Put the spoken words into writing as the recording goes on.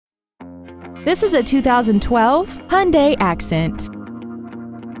This is a 2012 Hyundai Accent.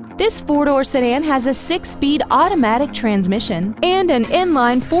 This four-door sedan has a 6-speed automatic transmission and an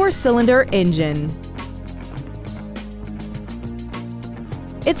inline 4-cylinder engine.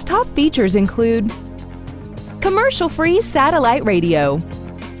 Its top features include commercial-free satellite radio,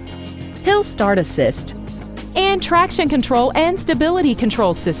 hill start assist, and traction control and stability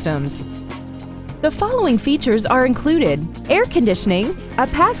control systems. The following features are included: air conditioning, a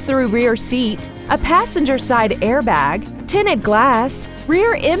pass-through rear seat, a passenger side airbag, tinted glass,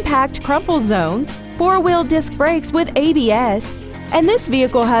 rear impact crumple zones, 4-wheel disc brakes with ABS, and this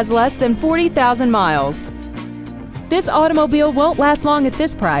vehicle has less than 40,000 miles. This automobile won't last long at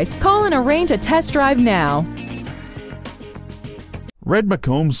this price. Call and arrange a test drive now. Red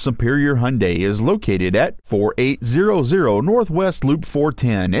McCombs Superior Hyundai is located at 4800 Northwest Loop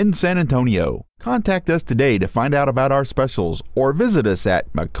 410 in San Antonio. Contact us today to find out about our specials or visit us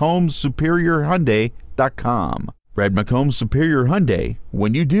at McCombsSuperiorHyundai.com. Red McCombs Superior Hyundai.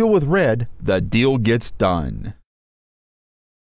 When you deal with red, the deal gets done.